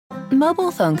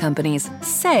Mobile phone companies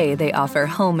say they offer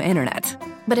home internet.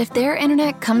 But if their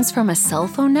internet comes from a cell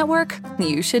phone network,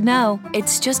 you should know.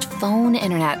 It's just phone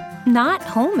internet, not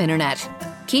home internet.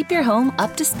 Keep your home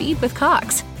up to speed with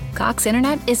Cox. Cox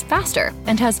internet is faster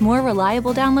and has more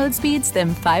reliable download speeds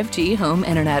than 5G home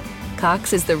internet.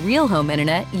 Cox is the real home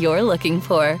internet you're looking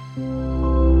for.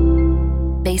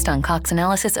 Based on Cox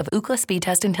analysis of Ookla speed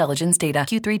test intelligence data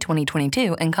Q3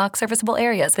 2022 and Cox serviceable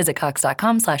areas, visit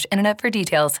cox.com/internet for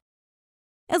details.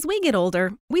 As we get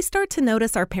older, we start to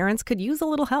notice our parents could use a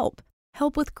little help.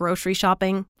 Help with grocery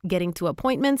shopping, getting to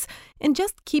appointments, and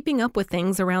just keeping up with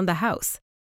things around the house.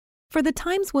 For the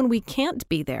times when we can't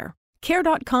be there,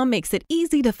 Care.com makes it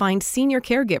easy to find senior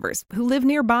caregivers who live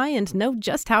nearby and know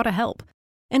just how to help.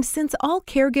 And since all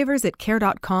caregivers at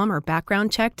Care.com are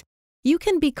background checked, you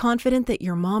can be confident that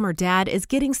your mom or dad is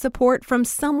getting support from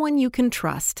someone you can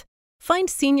trust. Find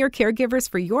senior caregivers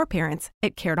for your parents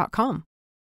at Care.com.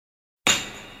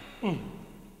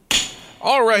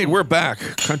 All right, we're back.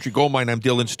 Country Gold Mine, I'm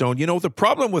Dylan Stone. You know, the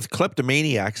problem with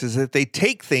kleptomaniacs is that they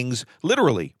take things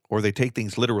literally, or they take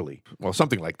things literally. Well,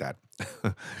 something like that.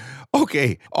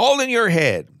 Okay, All in Your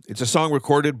Head. It's a song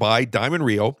recorded by Diamond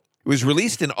Rio. It was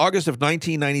released in August of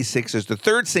 1996 as the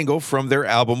third single from their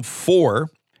album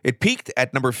 4. It peaked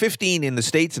at number 15 in the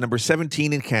States and number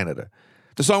 17 in Canada.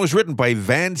 The song was written by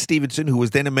Van Stevenson, who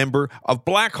was then a member of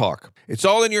Black Hawk. It's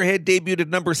All in Your Head debuted at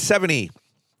number 70.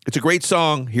 It's a great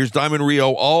song. Here's Diamond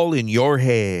Rio, All in Your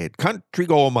Head. Country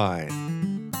Gold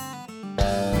Mine.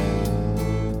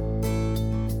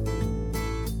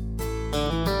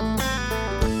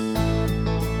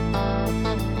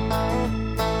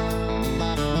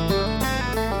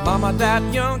 Mama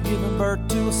died young, giving birth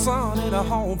to a son in a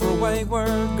home for wayward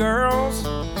girls.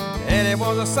 And it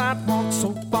was a sidewalk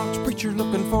soapbox preacher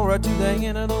looking for her to the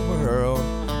end of the world.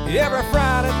 Every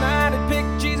Friday night he'd pick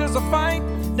Jesus a fight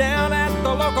down at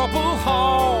the local pool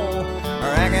hall,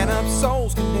 racking up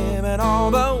souls, condemning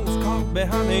all those caught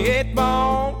behind the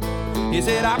 8-ball. He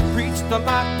said, I preach the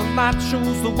light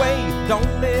shows the way.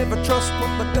 Don't ever trust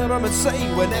what the government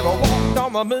say. We never walked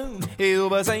on the moon.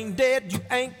 Elvis ain't dead, you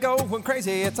ain't going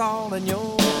crazy. It's all in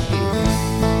your head.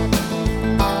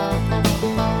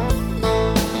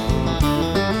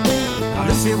 Now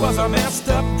this here was a messed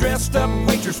up, dressed up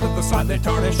waitress with a slightly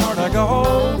tarnished heart of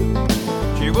gold.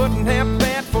 She wouldn't have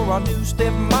bad for a new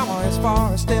stepmama as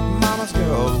far as stepmamas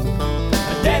go.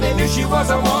 And Daddy knew she was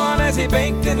the one as he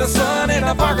baked in the sun in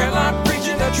a parking lot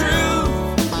preaching the truth.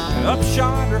 Up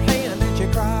shot her hand and she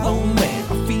cried, oh man,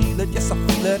 I feel it, yes I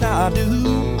feel it, I do.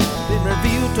 Then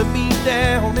revealed to me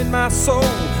down in my soul,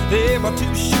 there were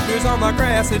two shooters on the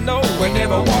grassy knoll. We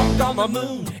never walked on the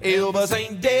moon. Elvis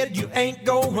ain't dead, you ain't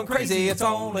going crazy, it's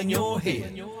all in your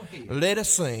head. Let us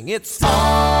sing. It's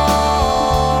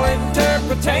all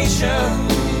interpretation.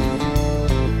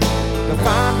 To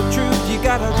find the truth, you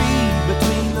gotta read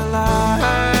between the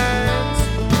lines.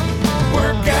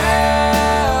 Work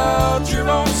out your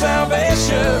own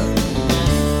salvation.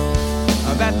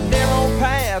 That narrow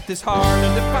path is hard to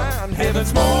define.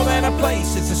 Heaven's more than a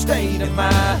place, it's a state of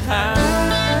mind.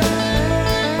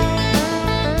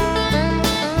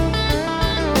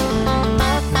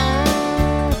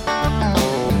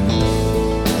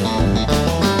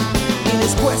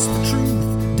 Quest for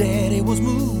truth, Daddy was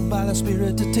moved by the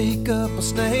Spirit to take up a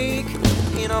snake.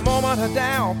 In a moment of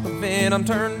doubt, the venom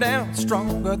turned out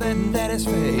stronger than Daddy's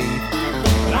faith.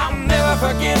 But I'll never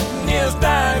forget his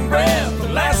dying breath, the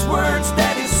last words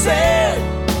Daddy said.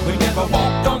 We never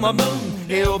walked on the moon.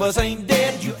 Elvis ain't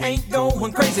dead, you ain't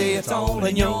going crazy, it's all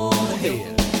in your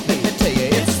head. Let me tell you,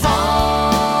 it's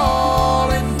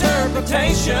all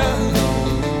interpretation.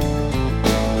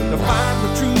 To find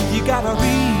the truth, you gotta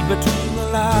read between the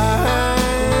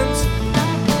lines.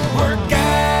 Work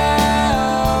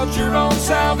out your own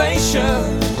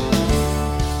salvation.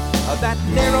 That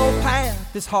narrow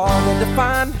path is hard to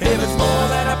find. Heaven's more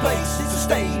than a place, it's a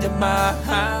state of mind.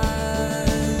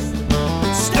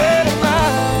 State of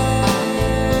mind.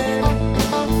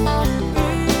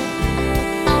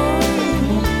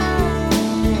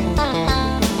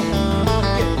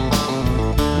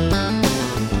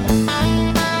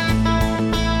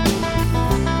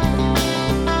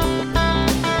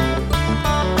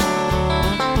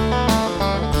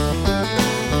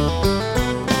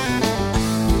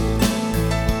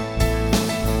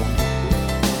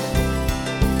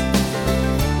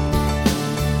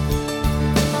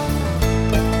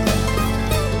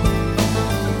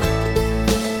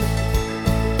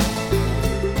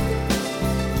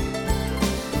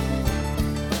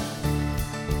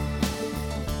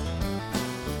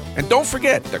 don't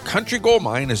forget, The Country Gold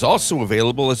Mine is also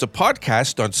available as a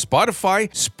podcast on Spotify,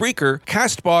 Spreaker,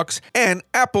 CastBox, and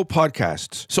Apple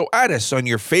Podcasts. So add us on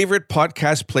your favorite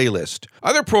podcast playlist.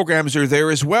 Other programs are there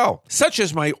as well, such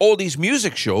as my oldies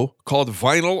music show called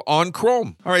Vinyl on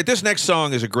Chrome. All right, this next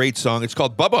song is a great song. It's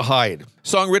called Bubba Hyde.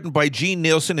 Song written by Gene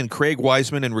Nielsen and Craig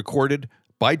Wiseman and recorded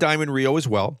by Diamond Rio as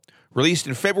well. Released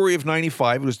in February of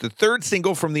 95, it was the third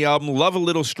single from the album Love a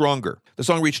Little Stronger. The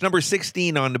song reached number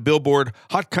 16 on the Billboard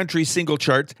Hot Country single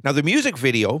chart. Now, the music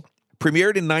video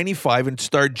premiered in 95 and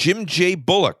starred Jim J.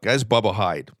 Bullock as Bubba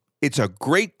Hyde. It's a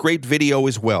great, great video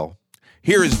as well.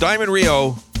 Here is Diamond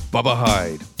Rio, Bubba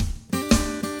Hyde.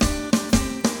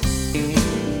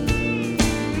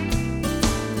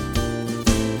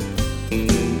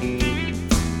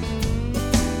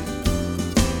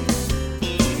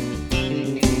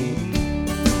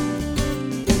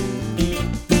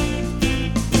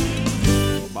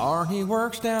 He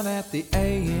works down at the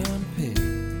A&P,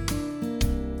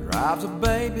 drives a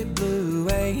baby blue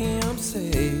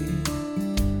AMC.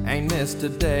 Ain't missed a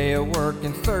day of work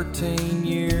in 13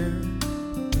 years.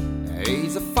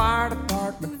 He's a fire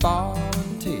department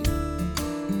volunteer.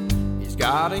 He's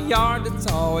got a yard that's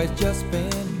always just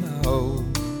been mowed.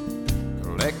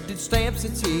 Collected stamps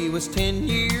since he was 10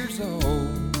 years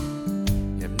old.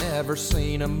 You've never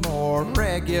seen a more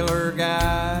regular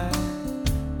guy.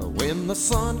 When the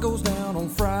sun goes down on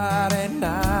Friday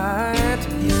night,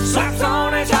 slaps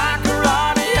on his high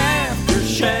karate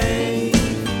aftershave,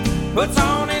 puts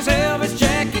on his Elvis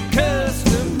jacket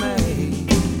custom made,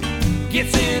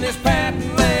 gets in his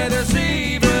patent leather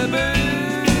zebra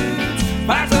boots,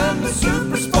 fires up the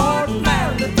super sport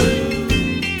Malibu.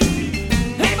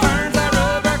 He burns that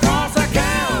rubber across the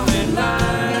county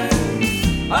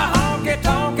line, a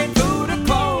honky-tonkin' food at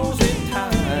closing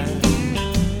time.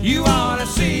 You ought to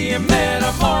see him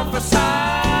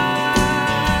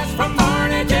metamorphosize from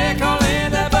Barney Jekyll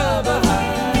into Bubba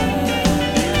Hyde.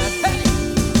 Hey!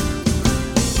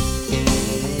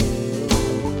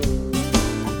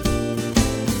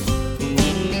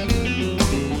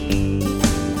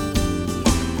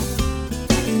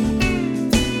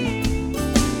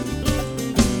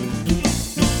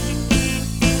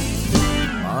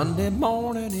 Monday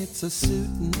morning, it's a suit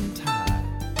and tie.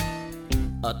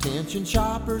 Attention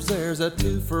shoppers, there's a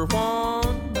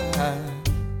 2-for-1 buy.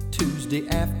 Tuesday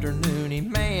afternoon, he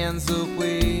mans the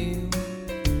wheel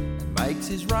and makes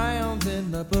his rounds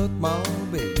in the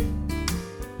bookmobile.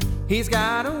 He's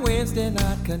got a Wednesday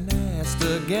night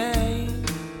canasta game,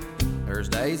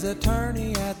 Thursday's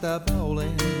attorney at the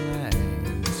bowling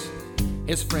lanes.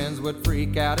 His friends would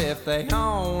freak out if they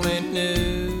only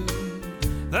knew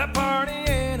the party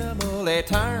animal he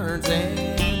turns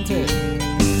into.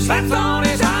 Slaps on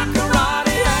his high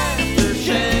karate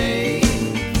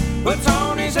aftershave, puts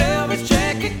on his Elvis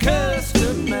jacket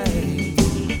custom made,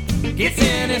 gets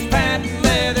in his patent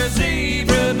leather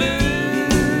zebra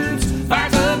boots,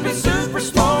 fires up his super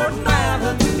sport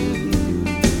Malibu.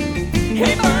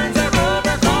 He burns that rubber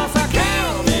across the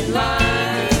county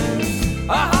line,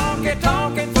 a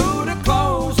honky-tonkin' food at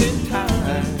closing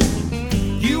time.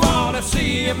 You ought to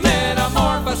see him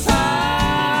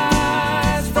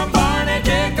metamorphosize from Barney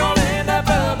Jekyll into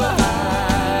Bubba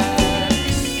Hyde.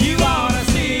 You ought to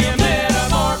see him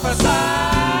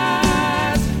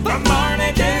metamorphosize from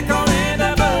Barney Jekyll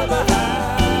into Bubba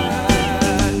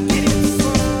Hyde. Get it,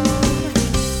 son.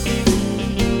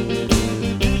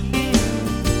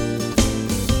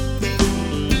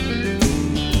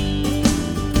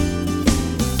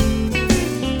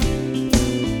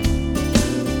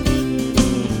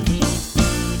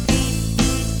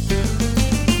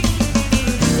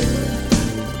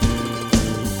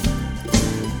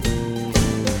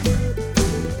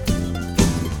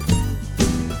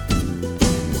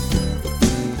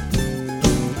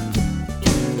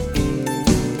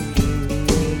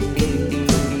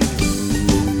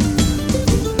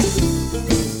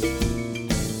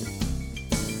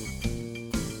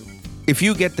 If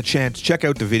you get the chance, check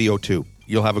out the video too.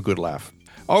 You'll have a good laugh.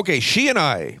 Okay, She and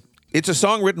I. It's a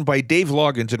song written by Dave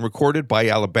Loggins and recorded by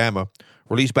Alabama.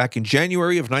 Released back in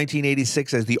January of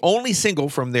 1986 as the only single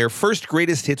from their first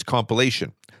greatest hits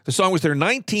compilation. The song was their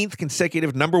 19th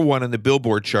consecutive #1 on the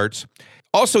Billboard charts.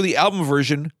 Also, the album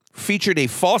version featured a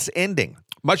false ending,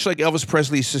 much like Elvis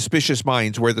Presley's Suspicious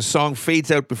Minds, where the song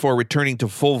fades out before returning to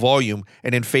full volume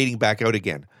and then fading back out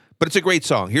again. But it's a great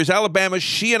song. Here's Alabama's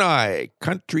She and I,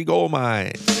 Country Gold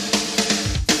Mine.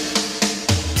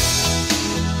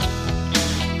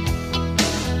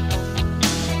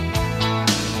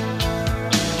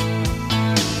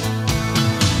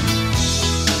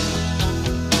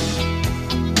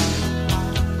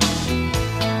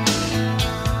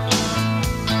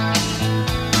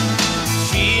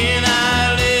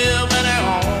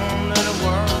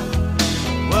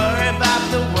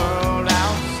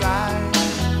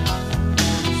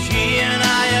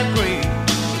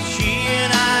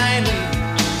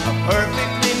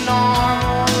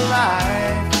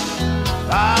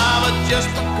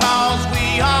 'cause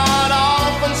we aren't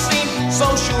often seen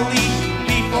socially.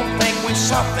 People think we're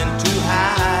something to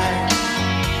hide,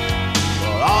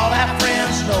 but all our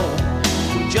friends know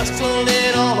we're just a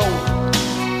little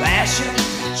old-fashioned,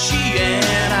 she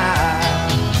and I.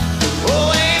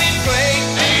 Oh, ain't it great?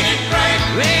 Ain't it great?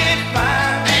 Ain't it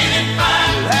fine? Ain't it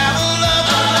fine? Have a love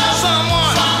of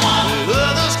someone that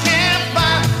others can't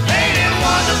find. Ain't it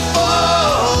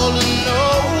wonderful to know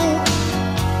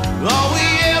all we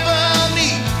ever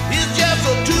need is just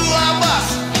the two of us,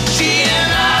 she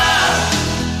and I.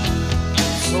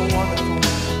 So wonderful,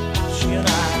 she and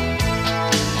I.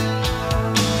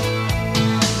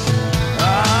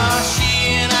 She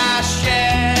and I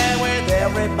share with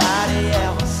everybody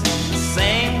else the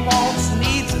same wants,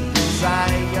 needs, and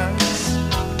desires.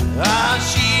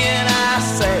 She and I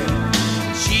save,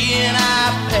 she and I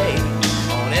pay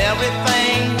on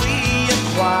everything we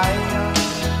acquire.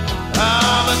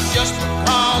 But just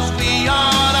because we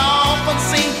aren't often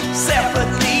seen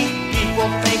separately, people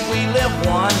think we live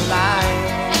one life.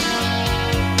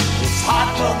 It's hard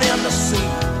for them to see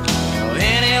how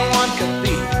anyone could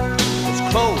be as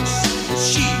close as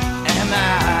she and I.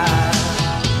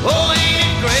 Oh, ain't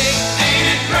it great? Ain't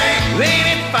it great? Ain't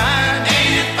it fine?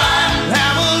 Ain't it fine?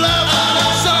 Have a love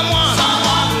of someone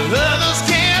that others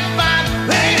can't find.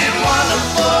 Ain't it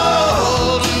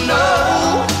wonderful to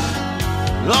know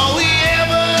all we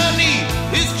ever need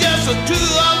is just the two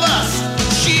of us,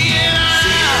 she and I.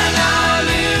 She and I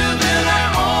live in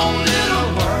our own little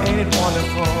world. Ain't it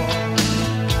wonderful?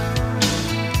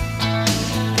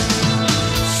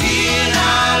 She and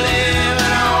I live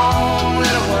in our own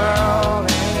little world.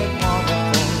 Ain't it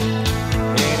wonderful?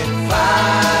 Ain't it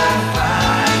fine,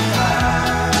 fine,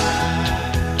 fine?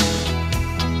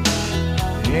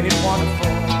 Ain't it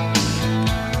wonderful?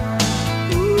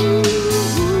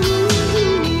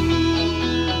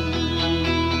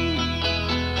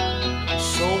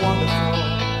 So wonderful.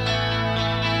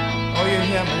 Oh, you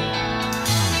hear me?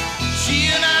 She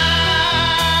and I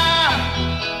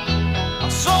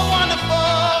are so wonderful.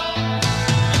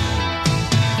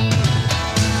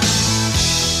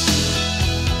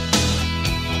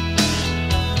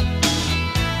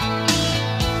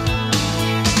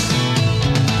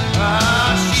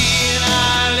 She and I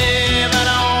live in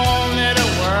our own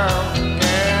little world.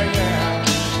 Yeah, yeah.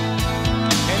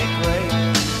 Ain't it great?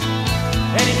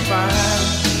 Ain't it fine?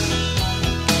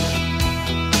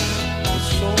 It's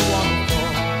so wonderful.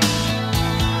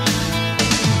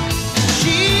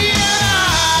 She and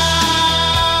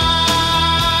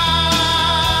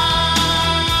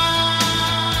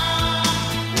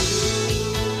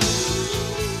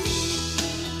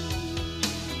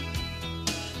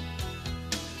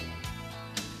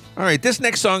All right, this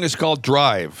next song is called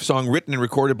Drive. Song written and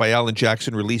recorded by Alan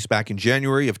Jackson, released back in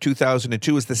January of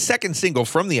 2002, is the second single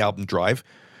from the album Drive.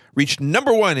 Reached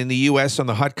number 1 in the U.S. on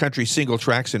the Hot Country Single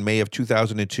Tracks in May of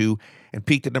 2002 and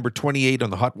peaked at number 28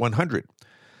 on the Hot 100.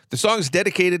 The song is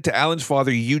dedicated to Alan's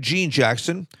father, Eugene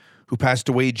Jackson, who passed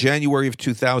away January of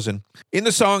 2000. In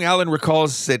the song, Alan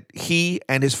recalls that he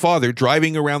and his father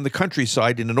driving around the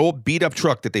countryside in an old beat-up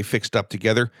truck that they fixed up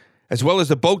together, as well as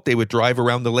the boat they would drive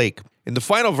around the lake. In the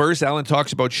final verse, Alan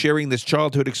talks about sharing this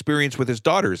childhood experience with his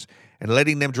daughters and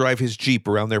letting them drive his Jeep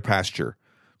around their pasture.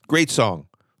 Great song.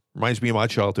 Reminds me of my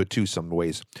childhood too, some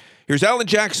ways. Here's Alan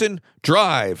Jackson,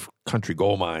 Drive, Country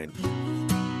Gold Mine.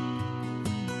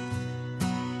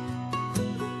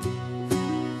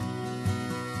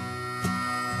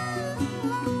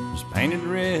 It was painted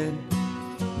red,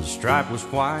 the stripe was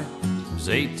white. It was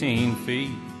 18 feet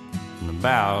from the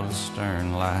bow to the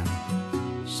stern light.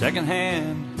 Second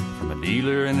hand from a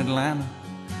dealer in Atlanta,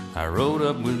 I rode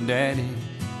up with Daddy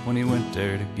when he went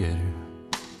there to get her.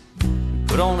 We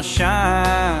put on a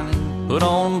shine, put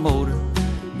on a motor,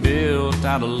 built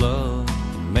out of love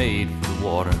and made for the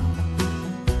water.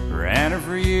 Ran her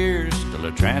for years till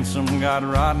her transom got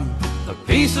rotten. A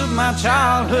piece of my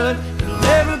childhood that'll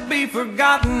never be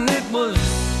forgotten. It was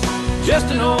just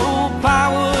an old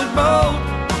plywood boat,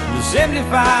 the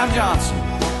 75 Johnson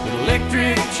with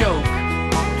electric choke.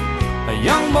 A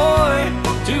young boy,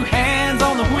 2 hands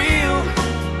on the wheel.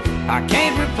 I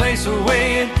can't replace the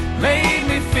way it made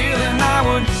me feel. And I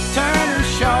would turn her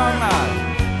sharp,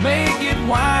 I'd make it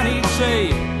whine. He'd say,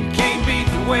 you can't beat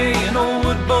the way an old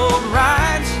wood boat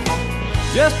rides.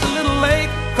 Just a little lake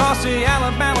across the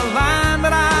Alabama line,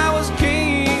 but I was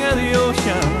king of the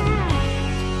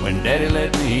ocean when Daddy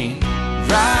let me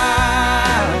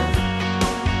drive.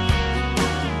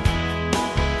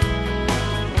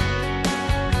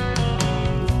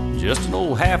 Just an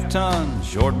old half-ton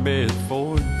short bed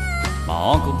Ford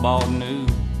my uncle bought new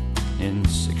in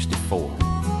 '64.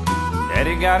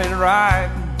 Daddy got it right,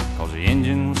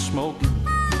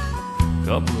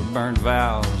 couple of burnt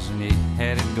valves, and he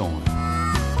had it going.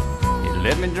 He'd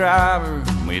let me drive her,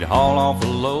 and we'd haul off a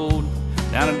load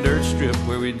down a dirt strip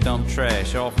where we'd dump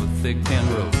trash off a thick tin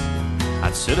road.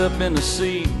 I'd sit up in the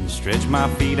seat and stretch my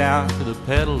feet out to the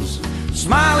pedals,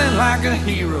 smiling like a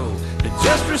hero that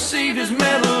just received his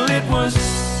medal. It was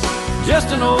just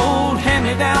an old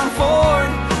hand-me-down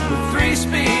Ford with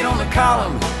 3-speed on the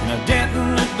column and a dent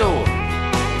in the door.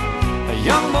 A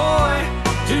young boy,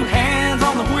 2 hands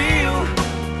on the wheel.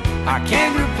 I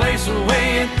can't replace the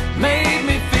way it made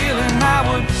me feel. And I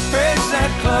would press that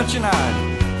clutch and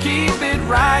I'd keep it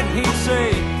right. And he'd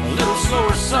say, a little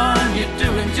slower, son, you're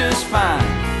doing just fine.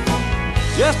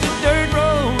 Just a dirt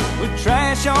road with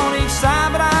trash on each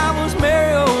side, but I was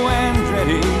Mario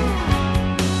Andretti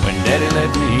when Daddy let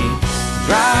me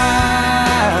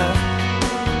drive.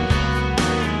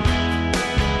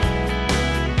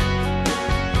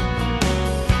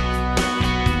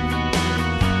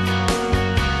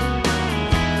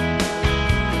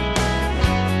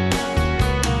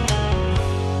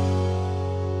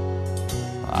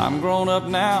 I'm grown up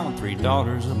now, 3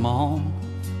 daughters of my own.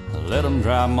 I let them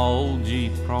drive my old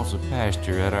Jeep across the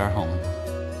pasture at our home.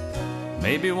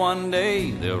 Maybe one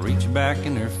day they'll reach back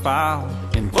in their file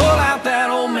and pull out that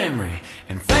old memory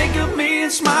and think of me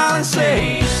and smile and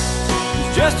say,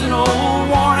 it's just an old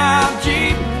worn out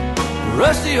Jeep,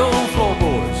 rusty old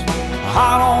floorboards,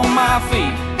 hot on my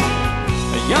feet.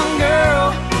 A young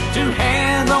girl, 2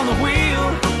 hands on the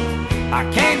wheel. I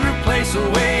can't replace the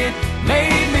way it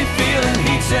made me feel. And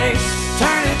he'd say,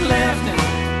 turn it left and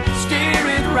steer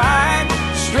it right.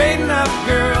 Straighten up,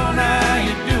 girl, now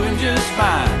you're doing just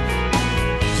fine.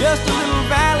 Just a little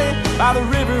valley by the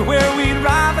river where we'd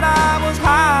ride, but I was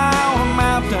high on a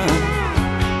mountain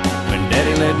when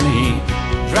Daddy let me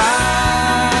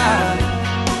drive.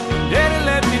 Daddy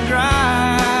let me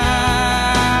drive.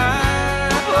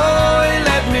 Oh, he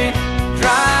let me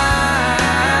drive.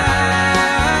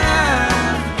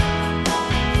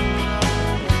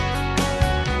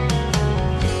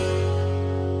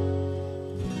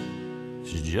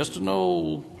 She's just an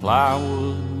old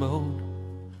plywood boat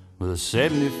with a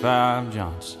 75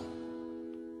 Johnson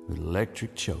with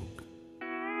electric choke.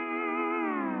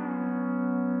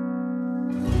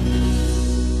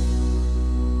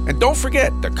 And don't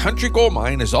forget, The Country Gold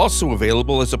Mine is also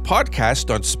available as a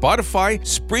podcast on Spotify,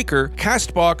 Spreaker,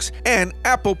 CastBox, and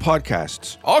Apple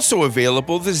Podcasts. Also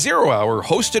available, The 0 Hour,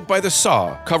 hosted by The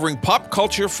Saw, covering pop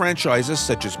culture franchises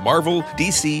such as Marvel,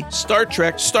 DC, Star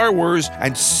Trek, Star Wars,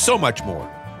 and so much more.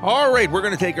 All right, we're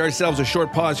going to take ourselves a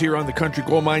short pause here on The Country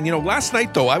Gold Mine. You know, last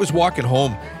night, though, I was walking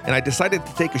home, and I decided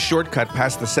to take a shortcut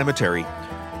past the cemetery.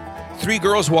 3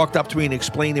 girls walked up to me and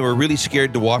explained they were really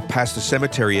scared to walk past the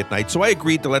cemetery at night, so I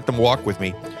agreed to let them walk with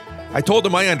me. I told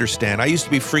them I understand. I used to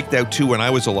be freaked out, too, when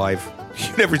I was alive.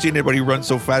 You've never seen anybody run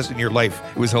so fast in your life.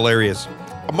 It was hilarious.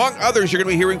 Among others, you're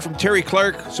going to be hearing from Terry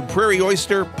Clark, some Prairie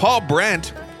Oyster, Paul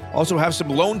Brandt, also have some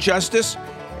Lone Justice,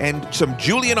 and some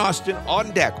Julian Austin on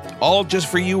deck, all just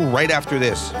for you right after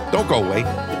this. Don't go away.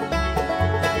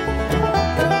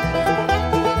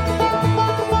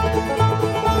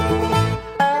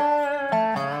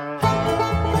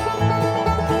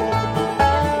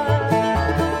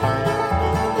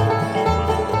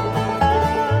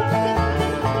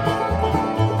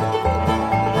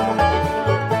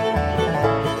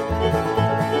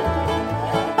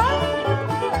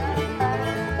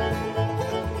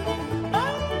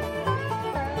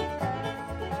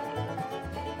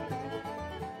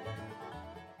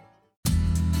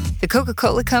 The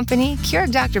Coca-Cola Company,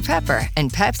 Keurig Dr. Pepper,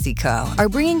 and PepsiCo are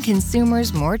bringing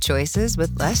consumers more choices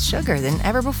with less sugar than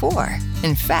ever before.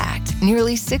 In fact,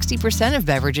 nearly 60% of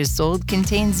beverages sold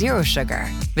contain 0 sugar.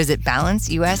 Visit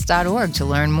balanceus.org to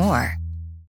learn more.